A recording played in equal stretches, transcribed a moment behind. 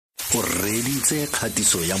o reditse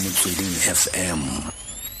kgatiso ya Motsweding FM.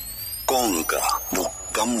 Konka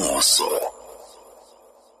bokamoso.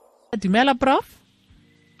 Dumela Prof.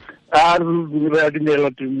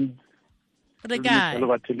 Dumela tumi. Re kae? Le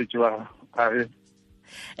batheletse ba are.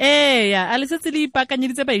 Ya, a le setse le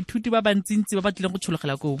ipakanyeditse baithuti ba bantsintsi ba batlileng go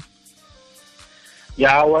tšhologela koo.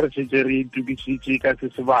 Ya wa re setse re tukisitse ka se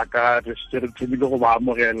sebaka re setse re thomile go ba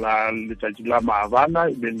amogela letsatsi la maabana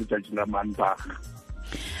le letsatsi la mantaga.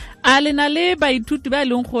 A le na le baithuti ba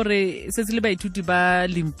leng gore setse le baithuti ba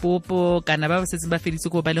Limpopo kana ba setse ba feditse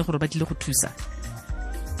go ba le gore ba tlile go thusa?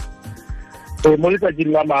 Mo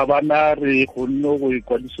letsatsing la maabana re gonne go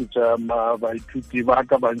ikwadisetsa baithuti ba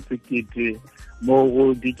ka bantsekete mo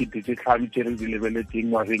go dikete tse tlhano tse re di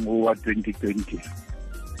lebeletseng ngwageng o wa 2020.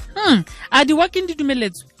 A di walk-in di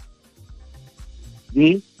dumeletswe?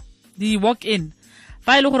 Di walk-in?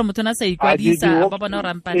 Fa ile gore motho na sa ikwadisa ba bona o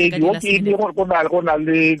rampane ka dila sene. Go na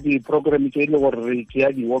le di-program tse ile gore re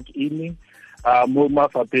tšea di walk-in mo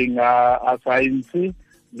mafapeng a science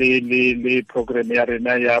le program ya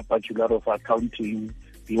rena ya Bachelor of Accounting.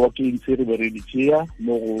 Di walk-in tse re be re di tšea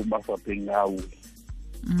mo go mafapeng ao.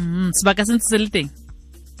 Sebaka se ntse se le teng?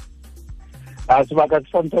 Sebaka se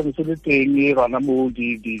santse se le teng rona mo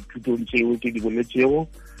dithutong tseo ke di boletsego.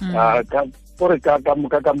 Gore ka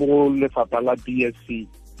mo lefapha la BSc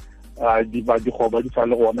di goba di sa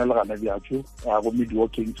le gona le gana diatso go me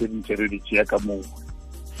di-walking tse dintse re di tšea ka moo.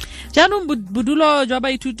 Jaanong bodulo jwa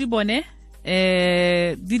baithuti bone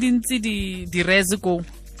di dintsi di reze ko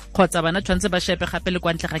kgotsa bana tshwanetse ba shepe gape le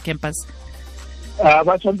kwa ntle ga campus?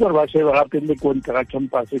 Ba tshwanetse gore ba shebe gape le ko ntle ga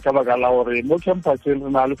campus ka baka la gore mo campuseng re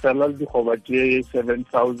na le fela le digoba tse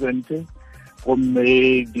 7,000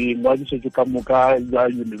 gomme di ngwadišetše ka moka ya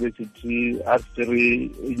university a se re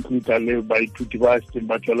include le baithuti ba setseng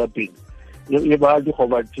ba tšwela pele e ba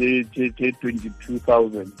digoba tse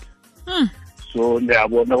 22,000. So le a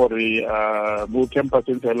bona gore mo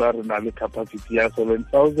campuseng fela re na le capacity ya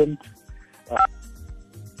 7,000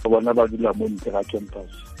 bona ba dula mo ntle ga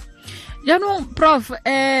campus. Jaanong Prof,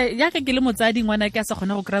 yaka ke le motsadi ngwana ke a sa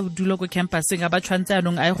kgona go kry-a bodulo ko campuseng a ba tshwanetse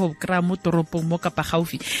anong a ye go kry-a mo toropong mo kapa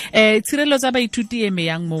gaufi. Tshireletso ya baithuti e me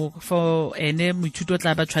yang mo for ene moithuti o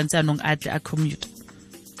tla ba tshwanetse anong a tle a commute?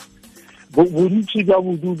 Bontsi jwa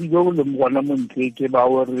bodudi jo bo leng gona mo ntle ke ba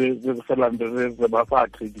gore re felang re ba fa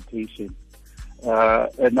accreditation.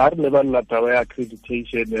 And a re lebelela taba ya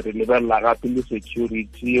accreditation re lebelela gape le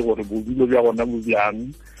security gore bodulo bja gona bo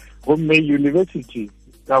bjang. Gomme university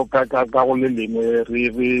ka go le lengwe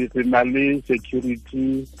re na le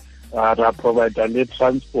security ra provide le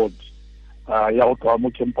transport ya go tloga mo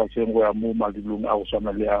campuseng go ya mo madulong a go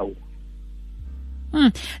swana le ao.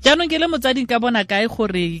 Jaanong ke le motsadi ka bona kae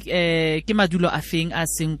gore ke madulo a feng a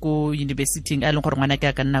seng ko university a leng gore ngwana ke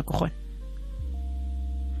a ka nna ko gone?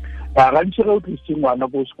 Gantsi re o tlisitse ngwana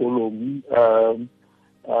ko sekolong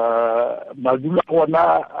madulo a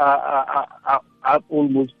gona a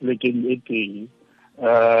almost plekeng e teng.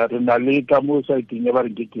 Re na le ka mo saeteng ya ba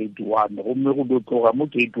reng ke gate 1 gomme go do tloga mo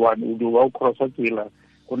gate 1 o do ba o crossa tsela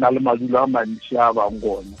go na le madulo a mantši a bang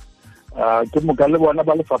gona. Ke moka le bona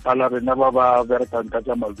ba lefapha la rena ba ba berekang ka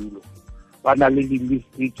tša madulo ba na le di-list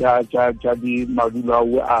tša di madulo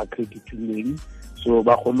ao a accreditileng so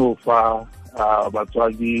ba kgone go fa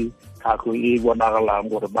batswadi tlhahlo e bonagalang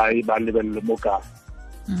gore ba lebelele mo kae.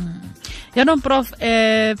 Jaanong Prof,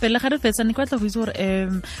 pele ga re fetsa ne ke batla go itse gore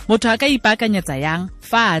motho a ka ipakanyetsa yang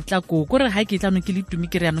fa a tla ko re ga ke tla ke le tumi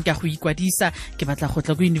ke re yanong ke a go ikwadisa ke batla go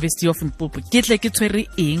tla ko University of Limpopo ke tle ke tshwere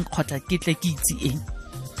eng kgotsa ke tle ke itse eng?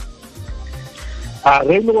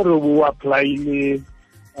 Re le gore o apply-ile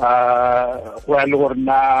go ya le gore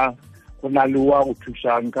go na le wa go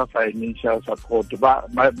thusang ka financial support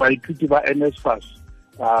baithuti ba NSFAS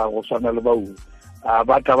go swana le bau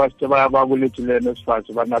ba tla ba se ba boletse le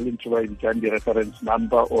NSFAS ba na le ntho ba editsang di-reference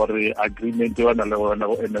number or agreement ba na le gona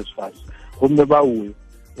go NSFAS gomme ba o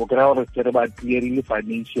kry-a gore se re ba clearile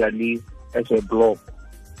financially as a block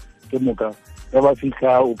ke moka ge ba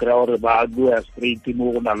fitlha o kry-a gore ba doya straight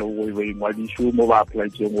mo go na le go ingwadiše mo ba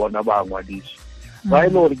applytseng gona ba ngwadiše ba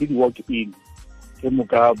e le gore ke di-walk-in ke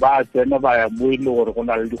moka ba tsena ba ya mo e le gore go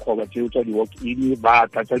na le dikgoba tseo tsa di-walk-in ba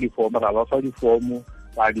tlatsa di-form ra ba fa di-form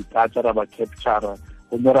ba di tlatsa ra ba capture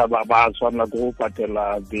gomme ra ba tshwanela ke go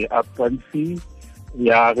patela the upfront fee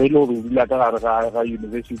ya ge le gore o dula ka gare ga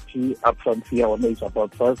university upfront fee ya gona is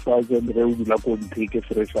about 5,000 ge o dula ko ntle ke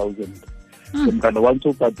 3,000 somkana once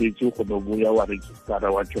o patetse o kgone boya wa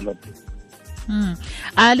registara wa tšwela pele.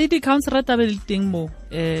 A le di-counselor tabe le teng mo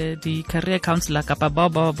di-career counselor kapa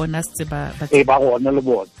bao ba bona setse ba gona le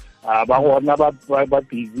bona ba gona ba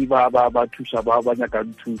busy ba thusa ba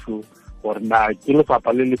nyakang thuso gore na ke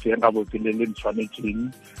lefapha le le feng ga botse le le ntshwanetseng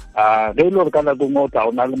ge ile gore ka nako nngwe o tla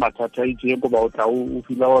o na le mathata a itseng goba o tla o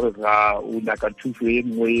fila gore ga o nyaka thuso e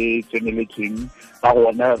nngwe e tseneletseng ga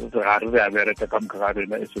gona ga re a bereka ka moka ga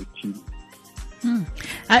rena as a team.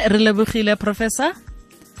 Re lebogile Professor.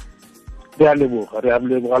 Re a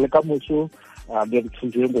leboga le ka moso le re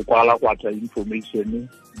thuseng go kwala kwatsa information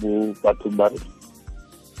mo bathong ba rena.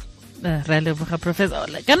 Re a leboga Professor.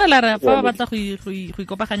 Kana la ra fa ba batla go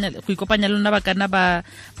ikopanya le nna ba kana ba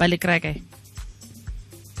le kry kae?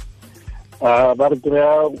 Ba re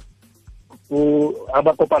kry-a a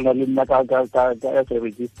ba kopana le nna ka as a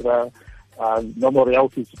registrar, nomoro ya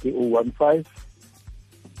office ke 015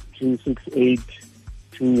 268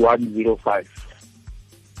 2105.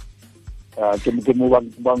 Ke mo ba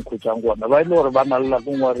nkhutsang gona ba ile gore ba nalla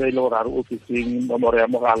go ngwa re ile gore a re officing nomoro ya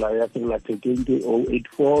mogala ya sellathekeng ke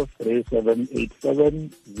 084 3787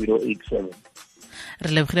 087. Re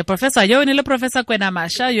lebogile Professor. Yo ne le Professor Kwena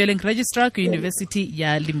Masha yo eleng Registrar ku University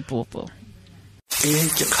ya Limpopo. E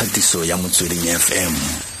ke kgatiso ya Motsweding FM.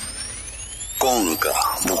 Konka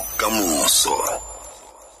bokamoso.